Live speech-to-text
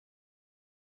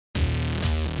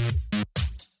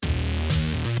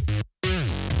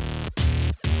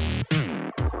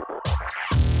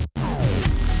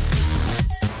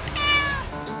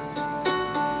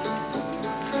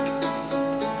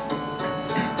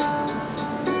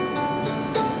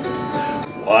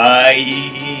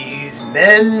Wise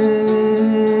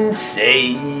men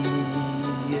say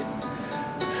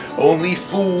only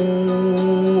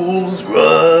fools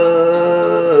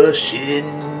rush in,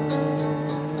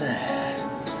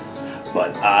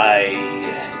 but I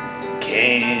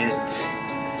can't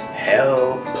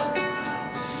help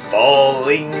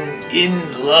falling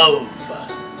in love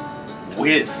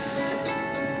with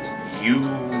you.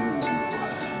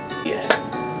 Yeah.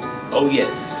 Oh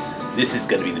yes, this is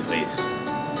gonna be the place.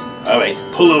 Alright,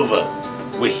 pull over.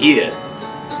 We're here.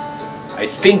 I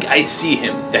think I see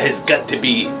him. That has got to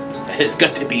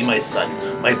be my son,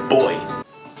 my boy.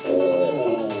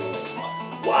 Oh,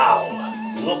 wow.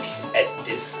 Look at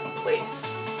this place.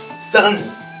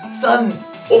 Son,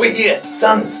 over here.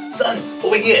 Sons,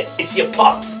 over here. It's your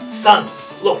pops. Son,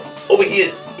 look, over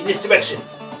here, in this direction.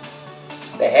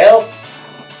 The hell?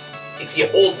 It's your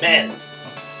old man.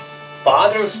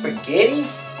 Father Spaghetti?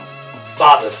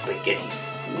 Father Spaghetti.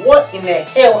 What in the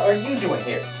hell are you doing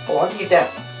here? Hold on, get down.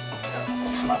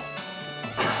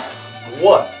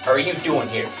 What are you doing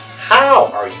here? How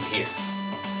are you here?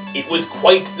 It was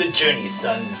quite the journey,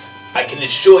 sons. I can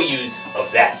assure you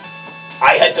of that.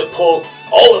 I had to pull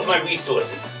all of my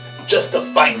resources just to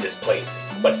find this place.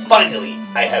 But finally,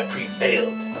 I have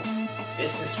prevailed.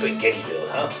 This is Spagettyville,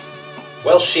 huh?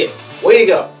 Well, shit. Way to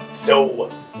go. So,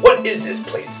 what is this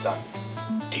place, son?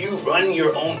 Do you run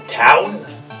your own town?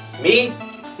 Me?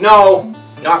 No,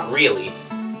 not really.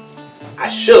 I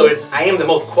should. I am the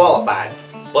most qualified.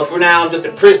 But for now, I'm just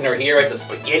a prisoner here at the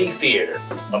Spaghetti Theater.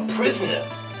 A prisoner?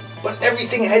 But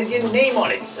everything has your name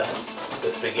on it, son. The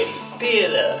Spaghetti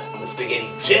Theater, the Spaghetti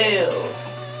Jail,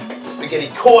 the Spaghetti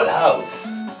Courthouse,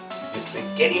 the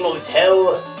Spaghetti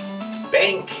Motel,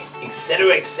 Bank,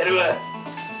 etc., etc.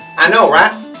 I know,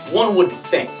 right? One would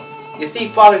think. You see,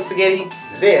 Father Spaghetti,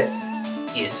 this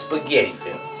is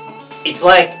Spagettyville. It's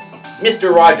like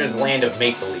Mr. Rogers' land of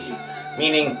make-believe,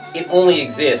 meaning it only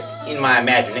exists in my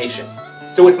imagination.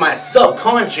 So it's my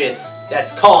subconscious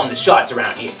that's calling the shots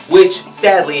around here, which,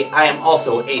 sadly, I am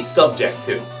also a subject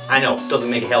to. I know,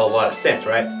 doesn't make a hell of a lot of sense,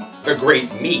 right? The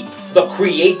great me, the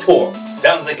creator.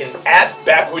 Sounds like an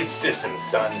ass-backwards system,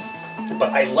 son.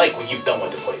 But I like what you've done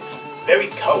with the place. Very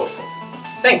colorful.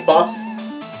 Thanks, Pops.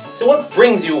 So what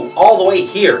brings you all the way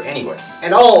here, anyway?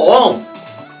 And all alone?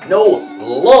 No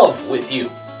love with you.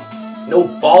 No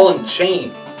ball and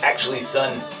chain. Actually,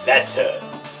 son, that's her.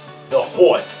 The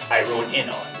horse I rode in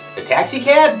on. The taxi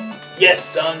cab? Yes,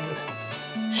 son.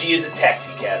 She is a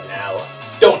taxi cab now.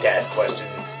 Don't ask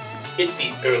questions. It's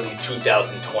the early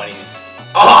 2020s.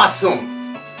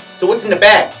 Awesome! So what's in the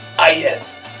bag? Ah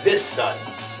yes, this, son.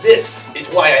 This is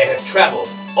why I have traveled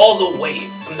all the way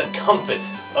from the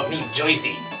comforts of New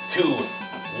Jersey to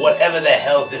whatever the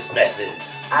hell this mess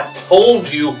is. I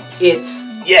told you it's...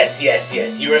 Yes,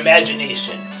 your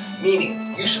imagination.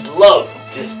 Meaning you should love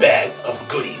this bag of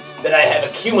goodies that I have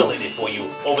accumulated for you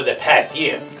over the past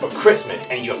year for Christmas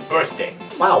and your birthday.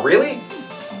 Wow, really?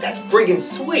 That's friggin'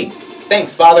 sweet.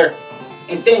 Thanks, Father.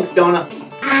 And thanks, Donna.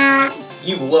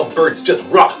 You lovebirds just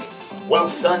rock. Well,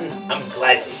 son, I'm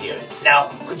glad to hear it.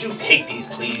 Now, could you take these,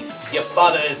 please? Your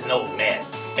father is an old man,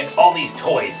 and all these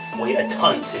toys weigh a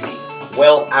ton to me.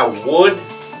 Well, I would,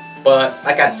 but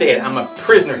like I said, I'm a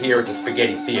prisoner here at the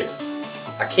Spaghetti Theater.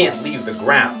 I can't leave the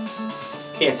grounds.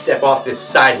 Can't step off this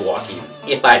sidewalk even.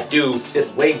 If I do, this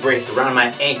leg brace around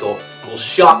my ankle will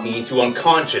shock me into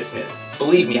unconsciousness.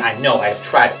 Believe me, I know. I've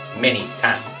tried it many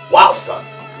times. Wow, son.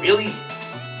 Really?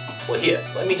 Well, here,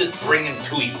 let me just bring him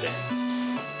to you then.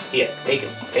 Here, take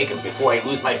him before I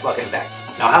lose my fucking back.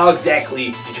 Now, how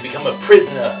exactly did you become a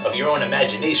prisoner of your own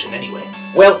imagination anyway?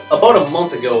 Well, about a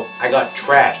month ago, I got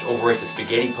trashed over at the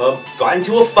Spaghetti Pub, got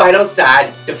into a fight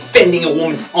outside, defending a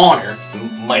woman's honor,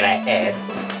 might I add,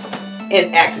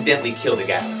 and accidentally killed a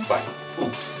guy I was fighting.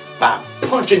 Oops. By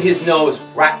punching his nose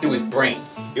right through his brain.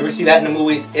 You ever see that in the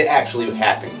movies? It actually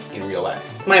happened in real life.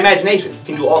 My imagination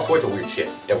can do all sorts of weird shit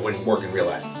that wouldn't work in real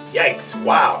life. Yikes,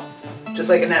 wow. Just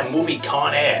like in that movie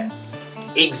Con Air.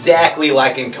 Exactly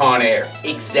like in Con Air.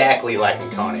 Exactly like in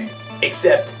Con Air.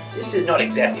 Except, this is not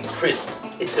exactly prison.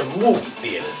 It's a movie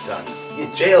theater, son.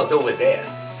 Your jail's over there.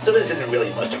 So this isn't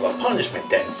really much of a punishment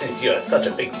then, since you're such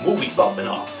a big movie buff and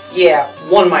all. Yeah,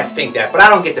 one might think that, but I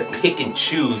don't get to pick and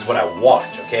choose what I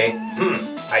watch, okay?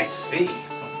 I see.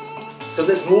 So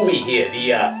this movie here,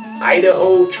 the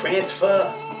Idaho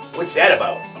transfer, what's that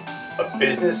about? A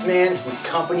businessman whose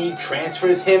company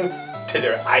transfers him to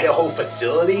their Idaho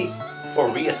facility for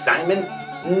reassignment?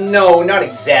 No, not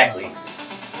exactly.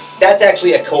 That's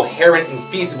actually a coherent and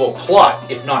feasible plot,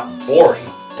 if not boring.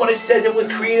 But it says it was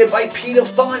created by Peter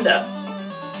Fonda,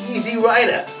 Easy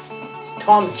Rider,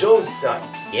 Tom Joad's son.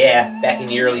 Yeah, back in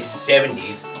the early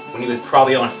 70s, when he was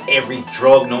probably on every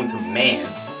drug known to man.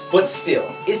 But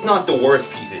still, it's not the worst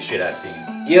piece of shit I've seen.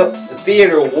 Yep, the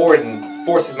theater warden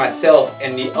forces myself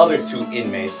and the other 2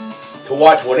 inmates to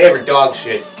watch whatever dog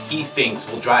shit he thinks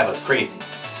will drive us crazy.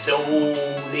 So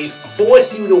they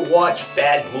force you to watch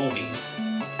bad movies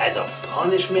as a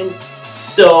punishment?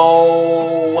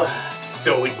 So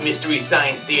it's Mystery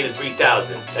Science Theater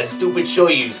 3000, that stupid show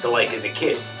you used to like as a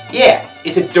kid. Yeah,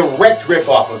 it's a direct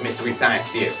ripoff of Mystery Science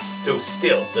Theater. So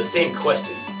still, the same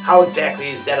question. How exactly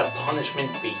is that a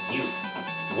punishment for you?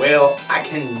 Well, I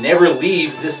can never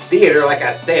leave this theater, like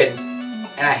I said,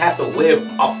 and I have to live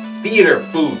off theater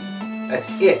food. That's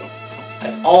it.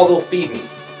 That's all they'll feed me.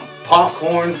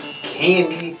 Popcorn,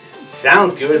 candy,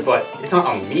 sounds good, but it's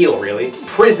not a meal really.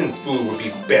 Prison food would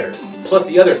be better. Plus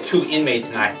the other 2 inmates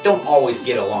and I don't always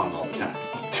get along all the time.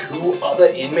 2 other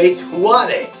inmates? Who are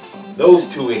they? Those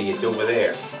 2 idiots over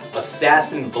there.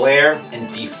 Assassin Blair and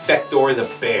Defector the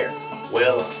Bear.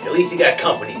 Well, at least you got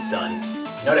company, son.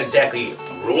 Not exactly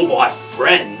robot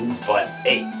friends, but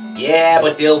hey. Yeah,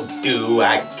 but they'll do,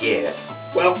 I guess.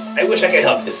 Well, I wish I could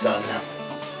help this, son.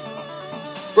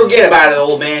 Forget about it,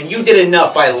 old man. You did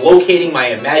enough by locating my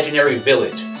imaginary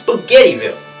village,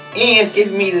 Spagettyville, and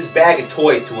giving me this bag of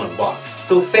toys to unbox.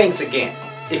 So thanks again.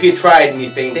 If you tried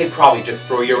anything, they'd probably just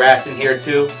throw your ass in here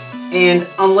too. And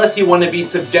unless you want to be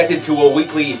subjected to a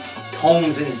weekly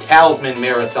Tomes and Talisman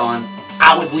marathon,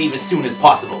 I would leave as soon as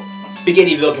possible.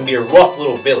 Spagettyville can be a rough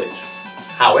little village.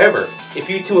 However, if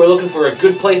you 2 are looking for a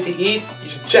good place to eat, you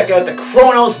should check out the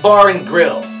Kronos Bar and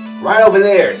Grill. Right over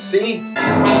there, see?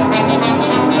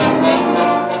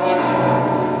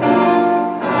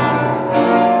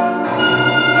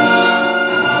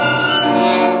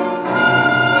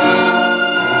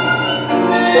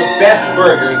 The best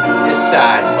burgers this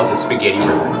side of the Spaghetti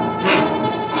River.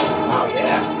 Oh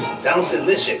yeah, sounds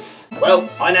delicious. Well,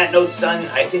 on that note, son,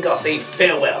 I think I'll say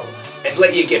farewell and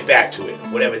let you get back to it,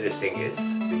 whatever this thing is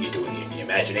that you're doing, the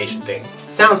imagination thing.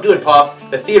 Sounds good, Pops.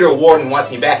 The theater warden wants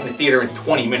me back in the theater in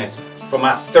 20 minutes for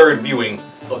my 3rd viewing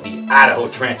of the Idaho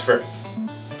transfer.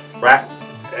 Right?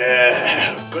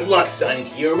 Good luck, son.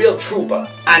 You're a real trooper.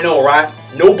 I know, right?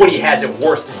 Nobody has it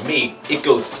worse than me. It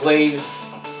goes slaves,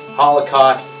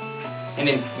 Holocaust, and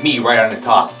then me right on the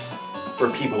top for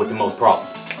people with the most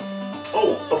problems.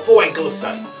 Oh, before I go,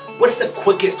 son, what's the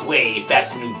quickest way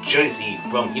back to New Jersey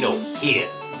from, here?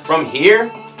 From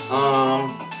here?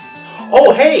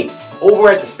 Oh, hey! Over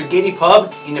at the Spaghetti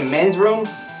Pub in the men's room?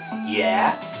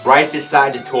 Yeah? Right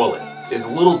beside the toilet. There's a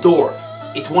little door.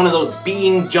 It's one of those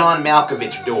Being John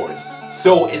Malkovich doors.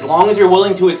 So as long as you're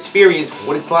willing to experience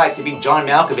what it's like to be John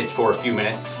Malkovich for a few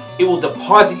minutes, it will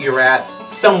deposit your ass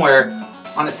somewhere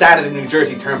on the side of the New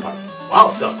Jersey Turnpike. Wow,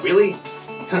 son, really?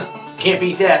 Can't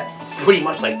beat that. It's pretty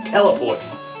much like teleporting.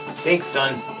 Thanks,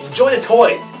 son. Enjoy the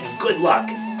toys, and good luck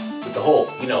with the whole,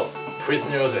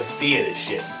 prisoner of the theater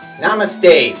shit.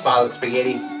 Namaste, Father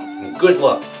Spaghetti, and good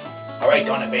luck. Alright,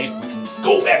 Donna, babe, we can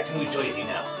go back to New Jersey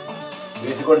now. We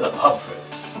have to go to the pub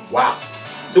first. Wow.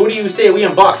 So what do you say we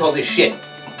unbox all this shit?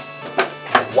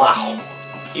 Wow.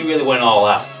 He really went all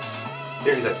out.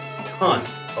 There's a ton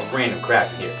of random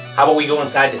crap in here. How about we go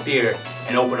inside the theater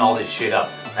and open all this shit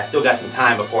up? I still got some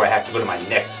time before I have to go to my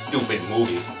next stupid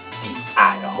movie, the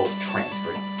Idaho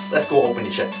transfer. Let's go open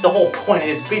this shit. The whole point of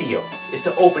this video is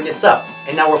to open this up.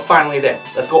 And now we're finally there.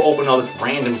 Let's go open all this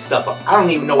random stuff up. I don't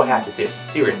even know what half this is.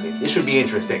 Seriously, this should be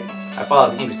interesting. I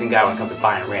follow an interesting guy when it comes to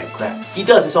buying random crap. He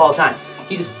does this all the time.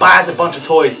 He just buys a bunch of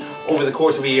toys over the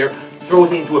course of a year,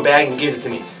 throws it into a bag and gives it to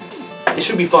me. This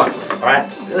should be fun, alright?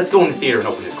 Let's go in the theater and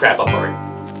open this crap up already.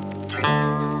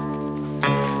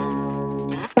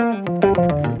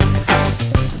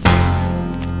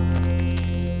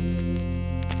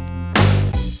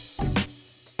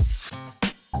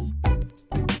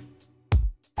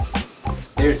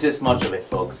 There's this much of it,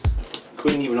 folks.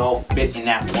 Couldn't even all fit in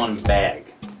that one bag.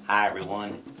 Hi,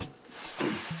 everyone.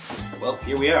 Well,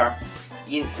 here we are,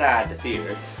 inside the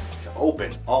theater, to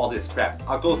open all this crap.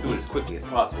 I'll go through it as quickly as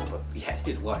possible, but yeah,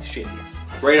 there's a lot of shit here.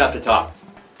 Right off the top,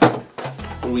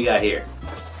 what do we got here?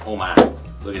 Oh my,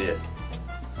 look at this.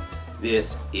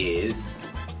 This is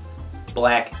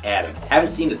Black Adam.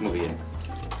 Haven't seen this movie yet.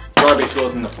 Garbage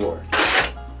goes on the floor.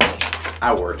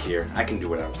 I work here. I can do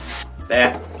what I want.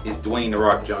 That is Dwayne "The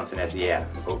Rock" Johnson as the Atom,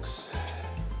 folks.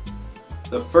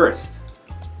 The first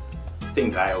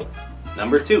thing that I opened.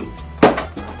 Number 2,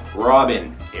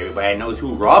 Robin. Everybody knows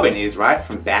who Robin is, right?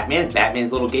 From Batman.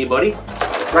 Batman's little gay buddy.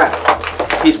 That's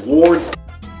right. His ward.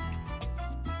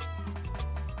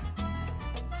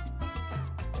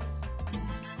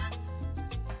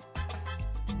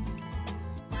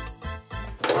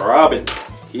 Robin.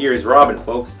 Here's Robin,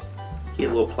 folks. He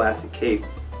had a little plastic cape.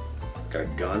 Got a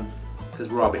gun. Because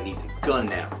Robin needs a gun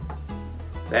now.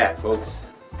 That, folks,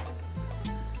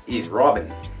 is Robin.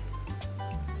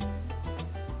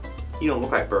 You don't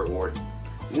look like Burt Ward.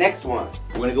 Next one.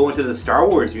 We're going to go into the Star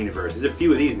Wars universe. There's a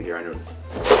few of these in here, I noticed.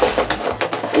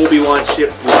 Obi-Wan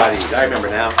ship Pilates. I remember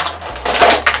now.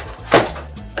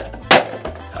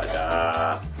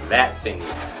 Ta-da! That thing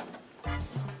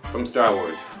from Star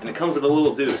Wars. And it comes with a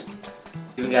little dude.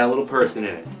 Even got a little person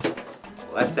in it.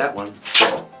 Well, that's that one.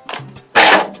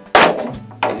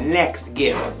 Next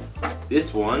gift.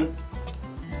 This one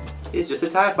is just a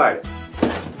TIE fighter.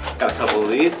 Got a couple of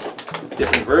these.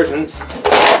 Different versions.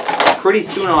 Pretty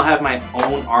soon I'll have my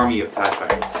own army of TIE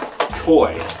fighters.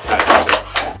 Toy TIE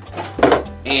fighters.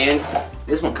 And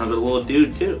this one comes with a little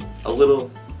dude too. A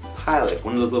little pilot.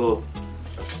 One of those little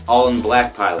all in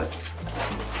black pilots.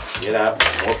 Get out.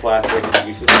 More plastic.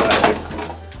 Useless plastic.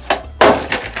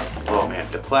 Oh man,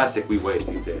 the plastic we waste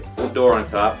these days. Little door on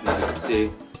top, as you can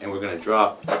see. And we're going to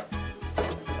drop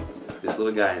this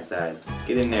little guy inside.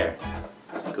 Get in there.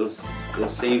 Go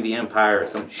save the Empire or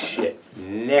some shit.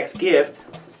 Next gift.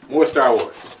 More Star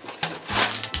Wars.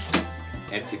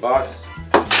 Empty box.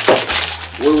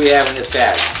 What do we have in this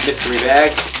bag? Mystery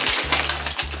bag.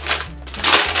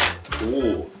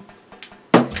 Ooh.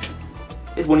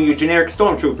 It's one of your generic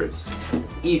stormtroopers.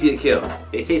 Easy to kill.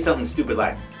 They say something stupid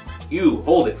like, you,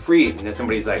 hold it, freeze, and then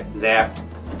somebody's like, zap,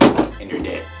 and you're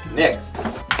dead. Next,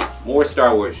 more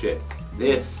Star Wars shit.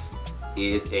 This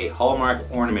is a Hallmark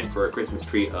ornament for a Christmas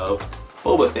tree of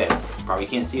Boba Fett. Probably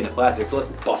can't see it in the plastic, so let's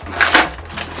bust it out.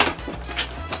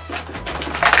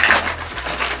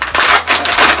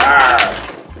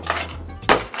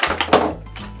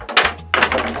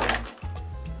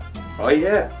 Oh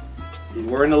yeah, he's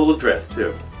wearing a little dress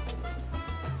too.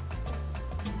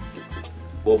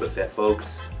 Boba Fett,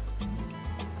 folks.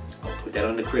 I'll put that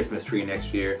on the Christmas tree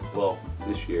next year. Well,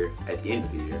 this year, at the end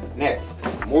of the year. Next,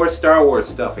 more Star Wars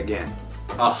stuff again.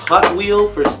 A Hot Wheel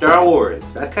for Star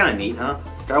Wars. That's kind of neat, huh?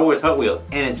 Star Wars Hot Wheels.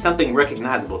 And it's something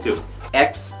recognizable too.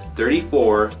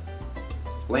 X-34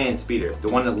 Land Speeder. The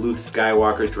one that Luke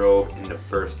Skywalker drove in the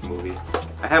first movie.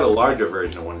 I have a larger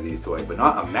version of one of these toys, but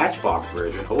not a Matchbox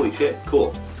version. Holy shit, it's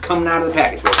cool. It's coming out of the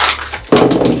package,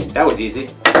 folks. That was easy.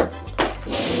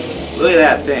 Look at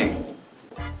that thing.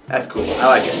 That's cool. I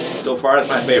like it. So far, it's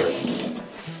my favorite.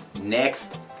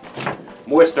 Next,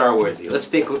 more Star Warsy. Let's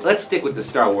stick with the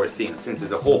Star Wars theme since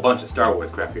there's a whole bunch of Star Wars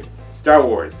crap here. Star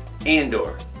Wars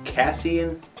Andor.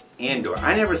 Cassian Andor.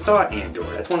 I never saw Andor.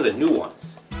 That's one of the new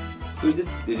ones. Who's this?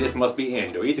 This must be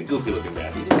Andor. He's a goofy looking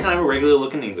guy. He's just kind of a regular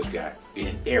looking English guy. In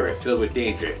an era filled with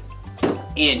danger,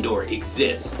 Andor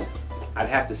exists. I'd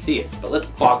have to see it, but let's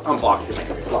unbox him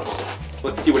anyway.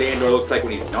 Let's see what Andor looks like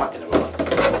when he's not in a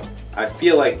box. I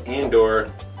feel like Andor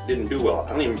didn't do well.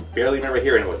 I don't even barely remember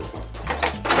hearing about this one.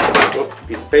 Oh,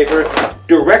 piece of paper.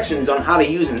 Directions on how to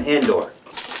use an Andor.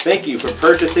 Thank you for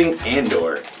purchasing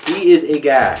Andor. He is a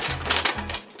guy.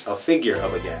 A figure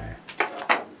of a guy.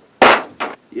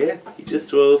 Yeah, he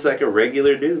just looks like a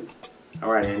regular dude.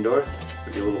 Alright, Andor.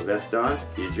 Put your little vest on.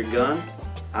 Here's your gun.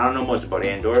 I don't know much about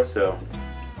Andor, so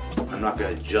I'm not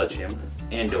going to judge him.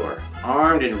 Andor.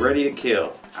 Armed and ready to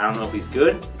kill. I don't know if he's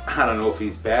good. I don't know if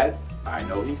he's bad. I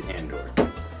know he's Andor.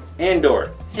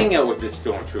 Andor. Hang out with this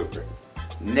stormtrooper.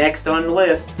 Next on the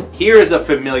list. Here's a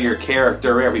familiar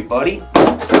character, everybody.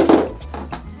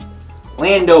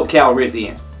 Lando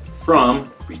Calrissian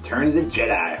from Return of the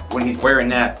Jedi. When he's wearing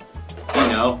that, you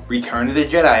know, Return of the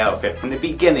Jedi outfit from the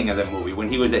beginning of the movie when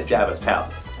he was at Jabba's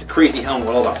palace. The crazy helmet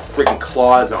with all the freaking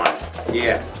claws on it.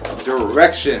 Yeah.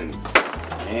 Directions.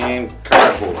 And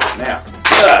cardboard. Now.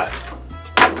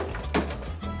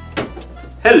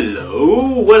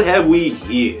 Hello. What have we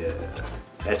here?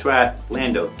 That's right.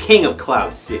 Lando, King of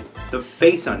Cloud City. The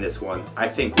face on this one, I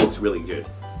think, looks really good.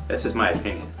 That's just my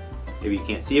opinion. Maybe you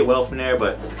can't see it well from there,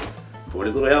 but put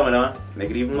his little helmet on. Make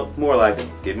it even look more like it.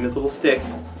 Give him his little stick.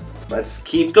 Let's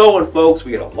keep going, folks.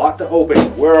 We got a lot to open.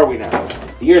 Where are we now?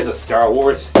 Here's a Star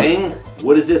Wars thing.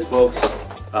 What is this, folks?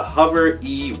 A Hover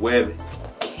E-Web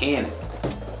cannon.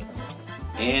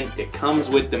 And it comes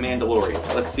with the Mandalorian.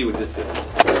 Let's see what this is.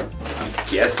 I'm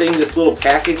guessing this little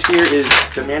package here is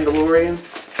the Mandalorian.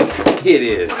 It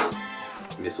is.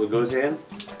 This one goes in.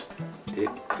 It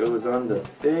goes on the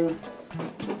thing.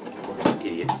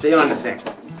 Idiot. Stay on the thing.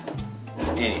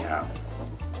 Anyhow.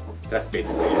 That's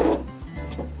basically it.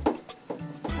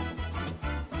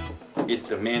 It's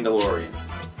the Mandalorian.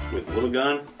 With a little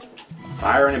gun,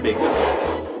 fire, and a big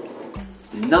gun.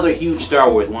 Another huge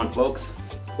Star Wars one, folks.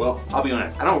 Well, I'll be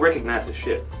honest, I don't recognize the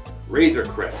ship. Razor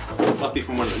Crest. Must be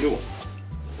from one of the new ones.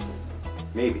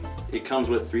 Maybe. It comes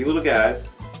with 3 little guys.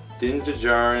 Dinja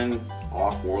Djarin,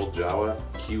 Off-World Jawa,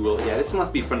 Q. Yeah, this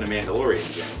must be from the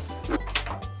Mandalorian game.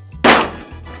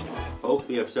 Folks,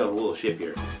 we have ourselves a little ship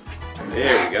here.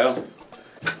 There we go.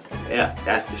 Yeah,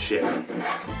 that's the ship.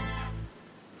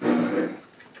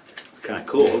 It's kind of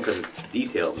cool because it's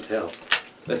detailed as hell.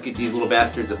 Let's get these little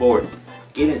bastards aboard.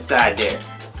 Get inside there.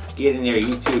 Get in there,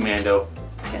 you too, Mando.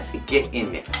 Yes, get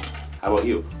in there. How about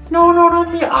you? No,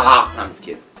 not me. Ah, I'm just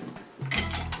kidding.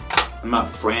 I'm not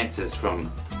Francis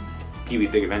from Pee-wee's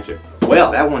Big Adventure.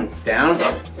 Well, that one's down.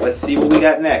 Let's see what we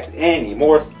got next. Any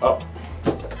more? Oh,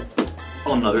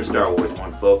 another Star Wars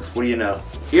one, folks. What do you know?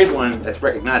 Here's one that's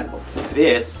recognizable.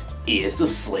 This is the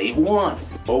Slave One.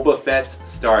 Boba Fett's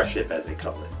starship, as they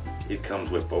call it. It comes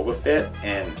with Boba Fett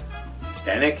and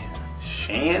Fennec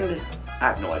Shand. I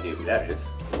have no idea who that is.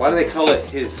 Why do they call it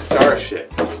his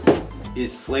starship?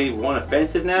 Is Slave One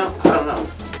offensive now? I don't know.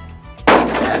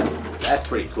 That's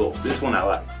pretty cool. This one I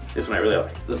like. This one I really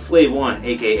like. The Slave One,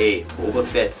 aka Boba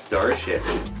Fett's starship.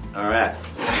 Alright.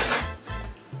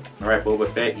 Alright, Boba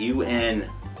Fett, you and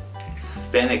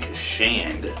Fennec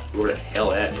Shand. Where the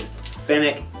hell that is?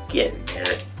 Fennec, get in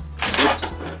there. Oops.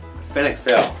 Fennec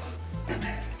fell.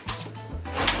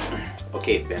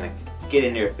 Okay, Fennec. Get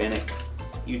in there, Fennec.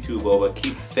 You too, Boba.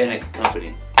 Keep Fennec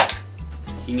company.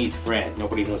 He needs friends.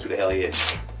 Nobody knows who the hell he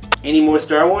is. Any more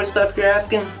Star Wars stuff you're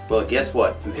asking? Well, guess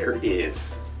what? There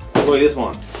is. Look at this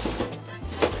one.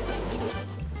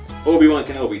 Obi-Wan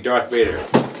Kenobi, Darth Vader.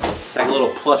 It's like a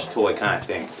little plush toy kind of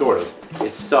thing, sort of.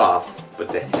 It's soft, but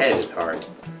the head is hard.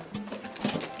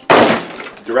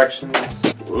 Directions.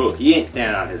 Ooh, he ain't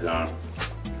standing on his own.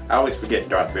 I always forget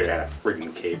Darth Vader had a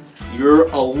freaking cape. You're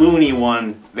a loony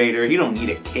one, Vader. You don't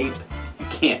need a cape. You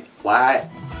can't fly.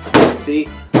 See?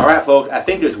 Alright, folks, I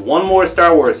think there's one more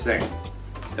Star Wars thing.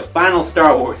 The final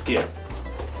Star Wars gift.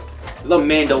 The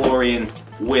Mandalorian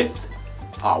with,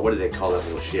 what do they call that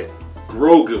little shit?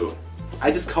 Grogu.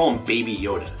 I just call him Baby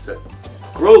Yoda. So,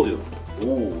 Grogu.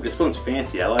 Ooh, this one's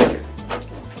fancy. I like it.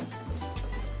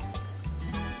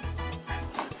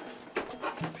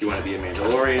 If you want to be a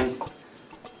Mandalorian,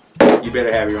 you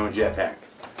better have your own jetpack.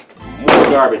 More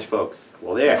garbage, folks.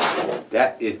 Well, there.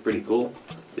 That is pretty cool.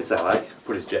 This I like.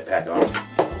 Put his jetpack on.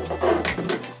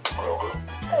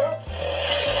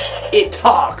 It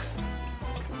talks!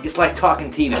 It's like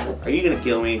talking Tina. Are you gonna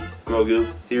kill me, Grogu?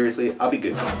 Seriously? I'll be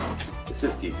good. This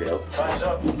is detailed.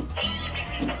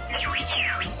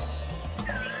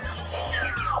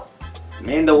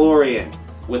 Mandalorian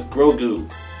with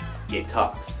Grogu. It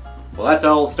talks. Well, that's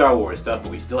all Star Wars stuff,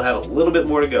 but we still have a little bit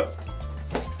more to go.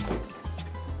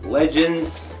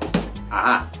 Legends.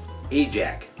 Aha.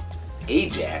 Ajax.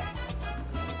 Ajax?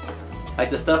 Like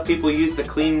the stuff people use to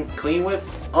clean with?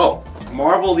 Oh,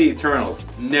 Marvel The Eternals.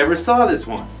 Never saw this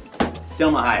one.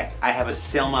 Selma Hayek. I have a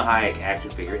Selma Hayek action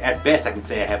figure. At best, I can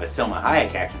say I have a Selma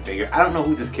Hayek action figure. I don't know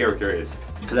who this character is,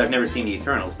 because I've never seen The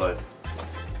Eternals, but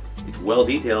it's well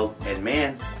detailed. And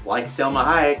man, like Selma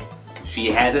Hayek, she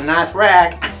has a nice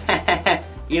rack.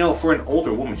 You know, for an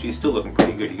older woman, she's still looking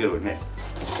pretty good, you gotta admit.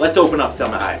 Let's open up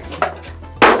Selma Hayek.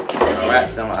 Alright,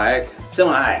 Selma Hayek.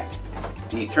 Selma Hayek.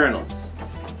 The Eternals.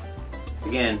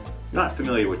 Again, not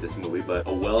familiar with this movie, but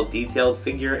a well-detailed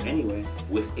figure anyway,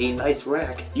 with a nice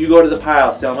rack. You go to the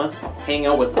pile, Selma. Hang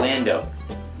out with Lando.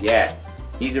 Yeah,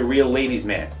 he's a real ladies'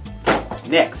 man.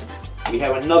 Next, we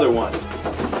have another one.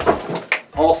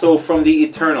 Also from the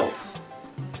Eternals.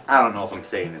 I don't know if I'm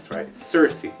saying this right.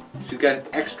 Cersei. She's got an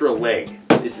extra leg.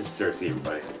 This is Cersei,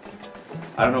 everybody.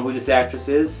 I don't know who this actress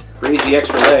is. Crazy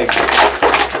extra leg.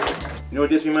 You know what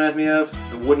this reminds me of?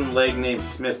 The wooden leg named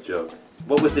Smith joke.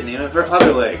 What was the name of her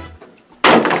other leg?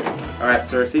 Alright,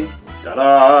 Cersei.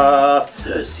 Ta-da!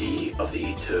 Cersei of the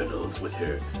Eternals with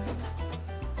her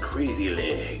crazy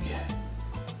leg.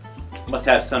 Must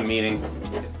have some meaning.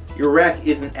 Your rack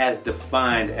isn't as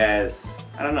defined as,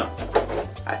 I don't know.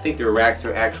 I think their racks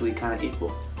are actually kind of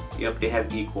equal. Yep, they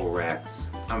have equal racks.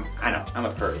 I know, I'm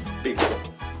a perv. Big deal.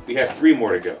 We have 3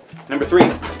 more to go. Number 3.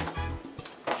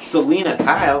 Selena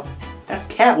Kyle. That's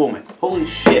Catwoman. Holy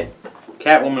shit.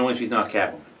 Catwoman when she's not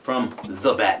Catwoman. From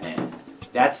The Batman.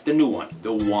 That's the new one.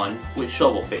 The one with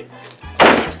shovel face.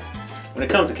 When it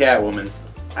comes to Catwoman,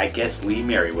 I guess Lee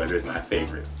Merriweather is my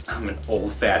favorite. I'm an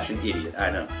old-fashioned idiot,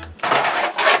 I know.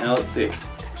 Now let's see.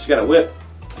 She got a whip.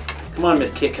 Come on,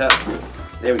 Miss Kit Kat.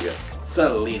 There we go.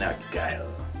 Selena Kyle.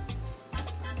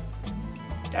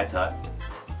 That's hot.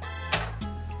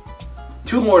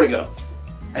 2 more to go.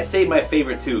 I saved my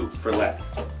favorite 2 for last.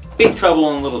 Big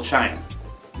Trouble in Little China.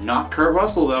 Not Kurt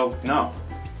Russell though, no.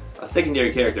 A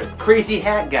secondary character. Crazy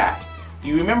Hat Guy.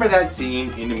 You remember that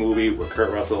scene in the movie where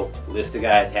Kurt Russell lifts the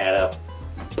guy's hat up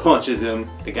punches him.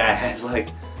 The guy has like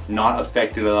not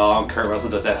affected at all. And Kurt Russell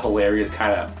does that hilarious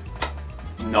kind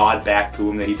of nod back to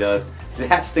him that he does.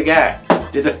 That's the guy.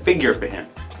 There's a figure for him.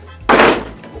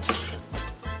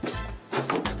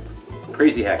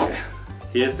 Crazy hat guy.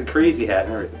 He has the crazy hat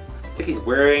and everything. I think he's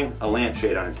wearing a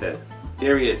lampshade on his head.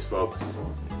 There he is, folks.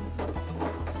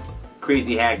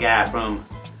 Crazy hat guy from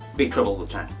Big Trouble in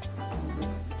Little China.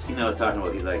 You know what I was talking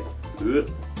about? He's like,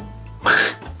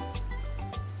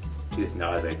 he just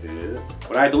nods like,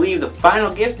 what I believe the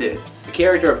final gift is the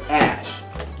character of Ash.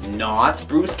 Not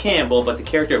Bruce Campbell, but the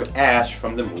character of Ash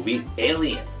from the movie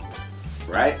Alien.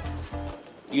 Right?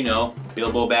 You know,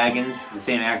 Bilbo Baggins, the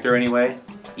same actor anyway.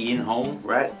 Ian Holm,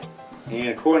 right? And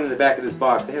according to the back of this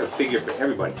box, they have a figure for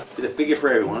everybody. There's a figure for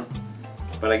everyone.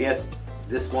 But I guess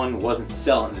this one wasn't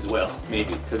selling as well,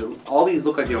 maybe. Because all these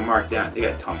look like they were marked down. They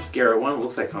got a Tom Skerritt one,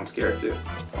 looks like Tom Skerritt too.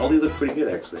 All these look pretty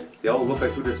good actually. They all look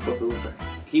like who they're supposed to look like.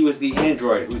 He was the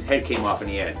android whose head came off in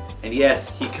the end. And yes,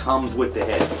 he comes with the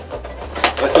head.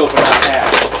 Let's open up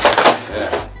Ash.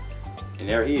 Yeah. And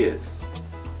there he is.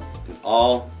 In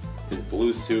all his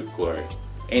blue suit glory.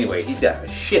 Anyway, he's got a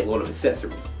shitload of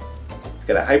accessories. He's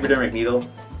got a hypodermic needle.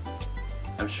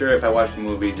 I'm sure if I watched the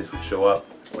movie this would show up,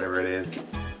 whatever it is.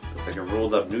 Looks like a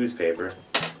rolled up newspaper.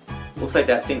 Looks like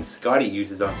that thing Scotty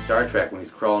uses on Star Trek when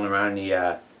he's crawling around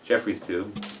the Jeffries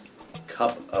tube.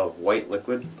 Cup of white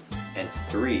liquid. And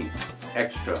 3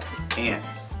 extra hands.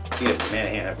 He has a man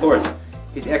hand. Of course,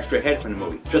 his extra head from the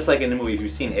movie. Just like in the movie, if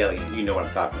you've seen Alien, you know what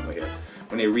I'm talking about here.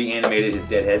 When they reanimated his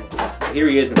dead head. Here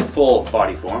he is in full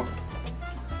body form.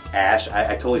 Ash.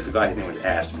 I totally forgot his name was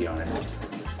Ash, to be honest.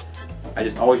 I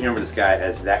just always remember this guy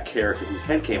as that character whose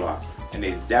head came off. And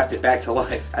they zapped it back to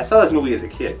life. I saw this movie as a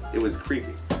kid. It was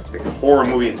creepy. Like a horror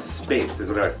movie in space is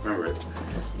what I remember it.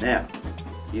 Now,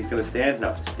 he's gonna stand?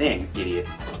 No, stand, you idiot.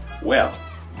 Well,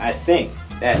 I think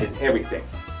that is everything.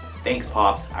 Thanks,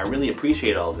 Pops. I really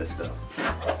appreciate all this stuff.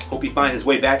 Hope he finds his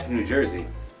way back to New Jersey.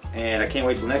 And I can't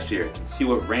wait till next year and see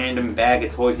what random bag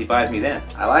of toys he buys me then.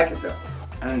 I like it though.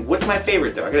 And what's my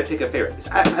favorite though? I gotta pick a favorite.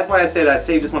 That's why I said I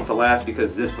saved this one for last,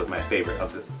 because this was my favorite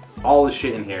of all the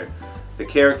shit in here. The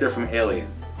character from Alien,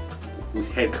 whose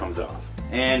head comes off.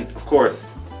 And of course,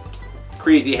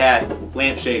 crazy hat,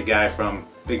 lampshade guy from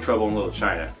Big Trouble in Little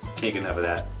China. Can't get enough of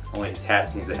that. Only his hat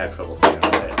seems to have trouble staying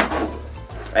on his head.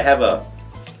 I have a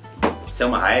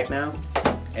Selma Hayek now,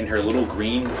 and her little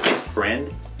green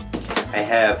friend. I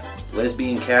have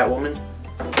lesbian Catwoman.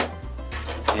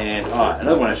 And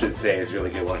another one I should say is a really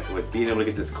good one. It was being able to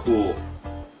get this cool,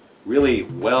 really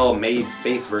well-made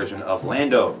face version of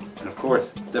Lando. And of course,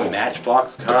 the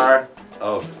Matchbox car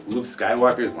of Luke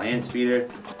Skywalker's land speeder.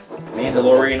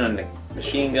 Mandalorian on the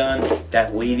machine gun.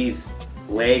 That lady's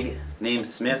leg named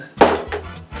Smith.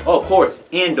 Oh, of course,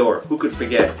 Andor. Who could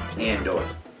forget Andor?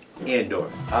 Andor.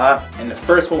 And the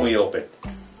first one we opened,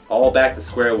 all back to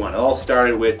square one. It all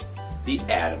started with the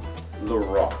Atom, The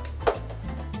Rock.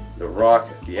 The Rock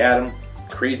is the Atom.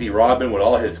 Crazy Robin with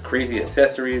all his crazy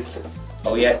accessories.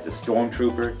 Oh yeah, the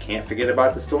Stormtrooper. Can't forget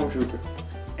about the Stormtrooper.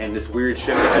 And this weird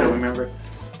ship that I don't remember.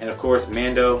 And of course,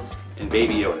 Mando and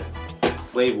Baby Yoda.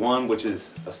 Slave One, which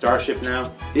is a starship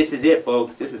now. This is it,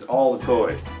 folks. This is all the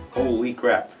toys. Holy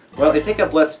crap. Well, they take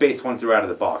up less space once they're out of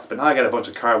the box, but now I got a bunch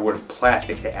of cardboard and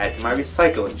plastic to add to my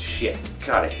recycling shit.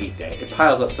 God, I hate that. It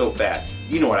piles up so fast.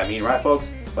 You know what I mean, right, folks?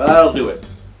 Well, that'll do it.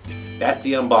 That's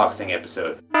the unboxing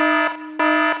episode. I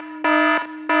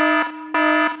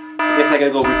guess I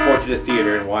gotta go report to the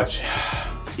theater and watch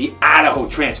the Idaho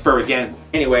transfer again.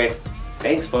 Anyway,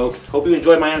 thanks, folks. Hope you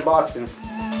enjoyed my unboxing.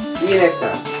 See you next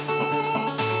time.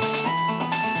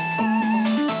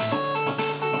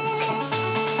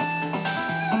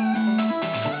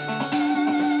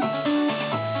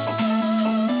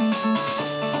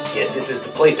 Yes, this is the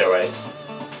place, alright.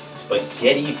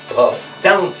 Spaghetti Pub.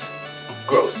 Sounds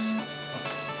gross.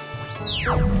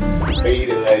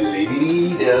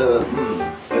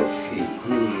 Let's see.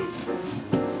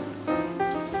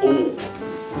 Oh.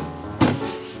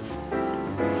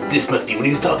 This must be what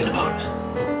he was talking about.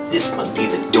 This must be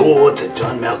the door to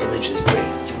John Malkovich's brain.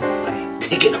 My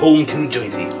ticket home to New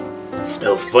Jersey.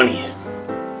 Smells funny.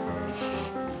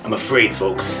 I'm afraid,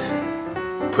 folks.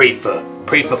 Pray for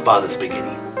Father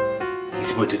Spaghetti.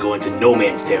 He's about to go into no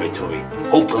man's territory.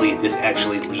 Hopefully this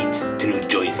actually leads to New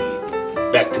Jersey.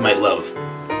 Back to my love.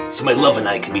 So my love and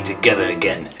I can be together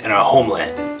again in our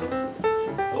homeland.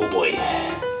 Oh boy.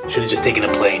 Should have just taken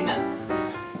a plane.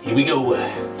 Here we go.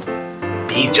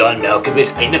 B. John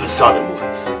Malkovich. I never saw the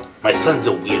movies. My sons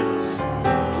are weirdos.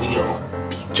 Here we go.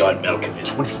 B. John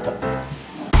Malkovich. What is he talking about?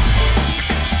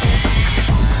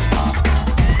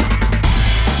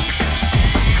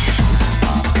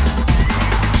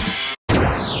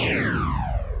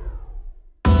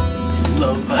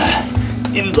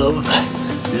 love. In love.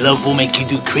 Love will make you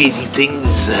do crazy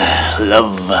things.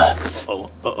 Love.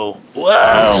 Uh-oh.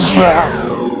 Wow.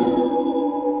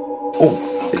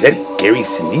 Oh, is that Gary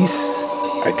Sinise?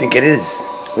 I think it is.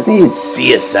 Wasn't he in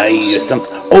CSI or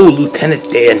something? Oh,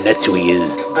 Lieutenant Dan, that's who he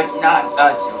is. But not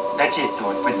us. That's it,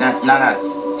 George. But not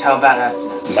us. Tell about us.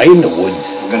 Am I in the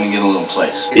woods? We're gonna get a little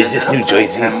place. Is this New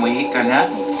Jersey? And we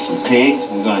gonna Some pigs.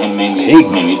 We're gonna have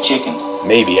maybe chicken.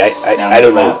 Maybe. I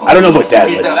don't know. I don't know about that.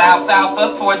 get the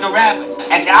alfalfa for the rabbit,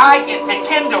 and I get the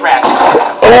tender rabbit.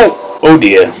 Oh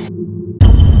dear.